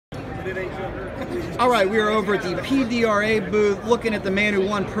All right, we are over at the PDRA booth looking at the man who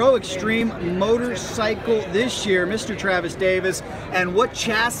won Pro Extreme Motorcycle this year, Mr. Travis Davis. And what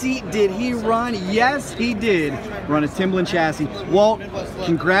chassis did he run? Yes, he did run a Timblin Chassis. Walt,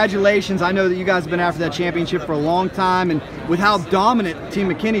 congratulations. I know that you guys have been after that championship for a long time, and with how dominant Team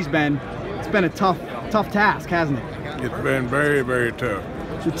McKinney's been, it's been a tough task, hasn't it? It's been very, very tough.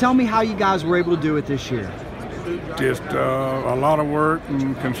 So tell me how you guys were able to do it this year. Just a lot of work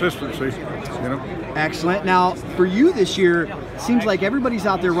and consistency, you know. Excellent. Now, for you this year, it seems like everybody's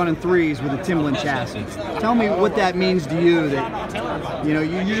out there running threes with a Timblin Chassis. Tell me what that means to you, that, you know,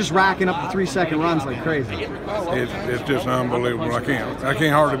 you're just racking up the 3-second runs like crazy. It's just unbelievable. I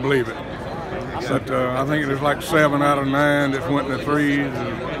can't hardly believe it. But I think there's like 7 out of 9 that went in the threes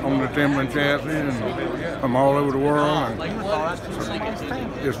on the Timblin Chassis and from all over the world.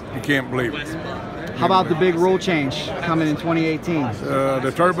 And just, you can't believe it. How about the big rule change coming in 2018?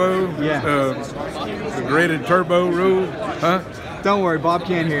 The turbo? Yeah. The graded turbo rule? Huh? Don't worry, Bob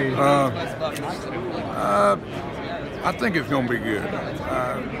can't hear you. I think it's going to be good.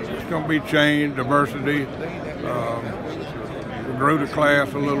 It's going to be change, diversity. We grew the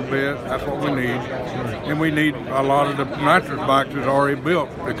class a little bit. That's what we need. And we need a lot of the nitrous bikes that's already built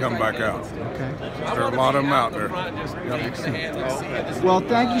to come back out. Okay. There are a lot of them out there. Well,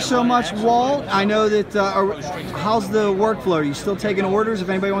 thank you so much, Walt. I know that, how's the workflow? Are you still taking orders if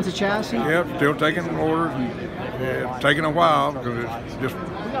anybody wants a chassis? Yep, still taking orders. And it's taking a while because it's just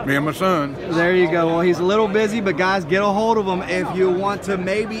me and my son. There you go. Well, he's a little busy, but guys, get a hold of him if you want to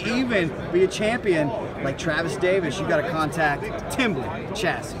maybe even be a champion like Travis Davis. You got to contact Timblin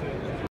Chassis.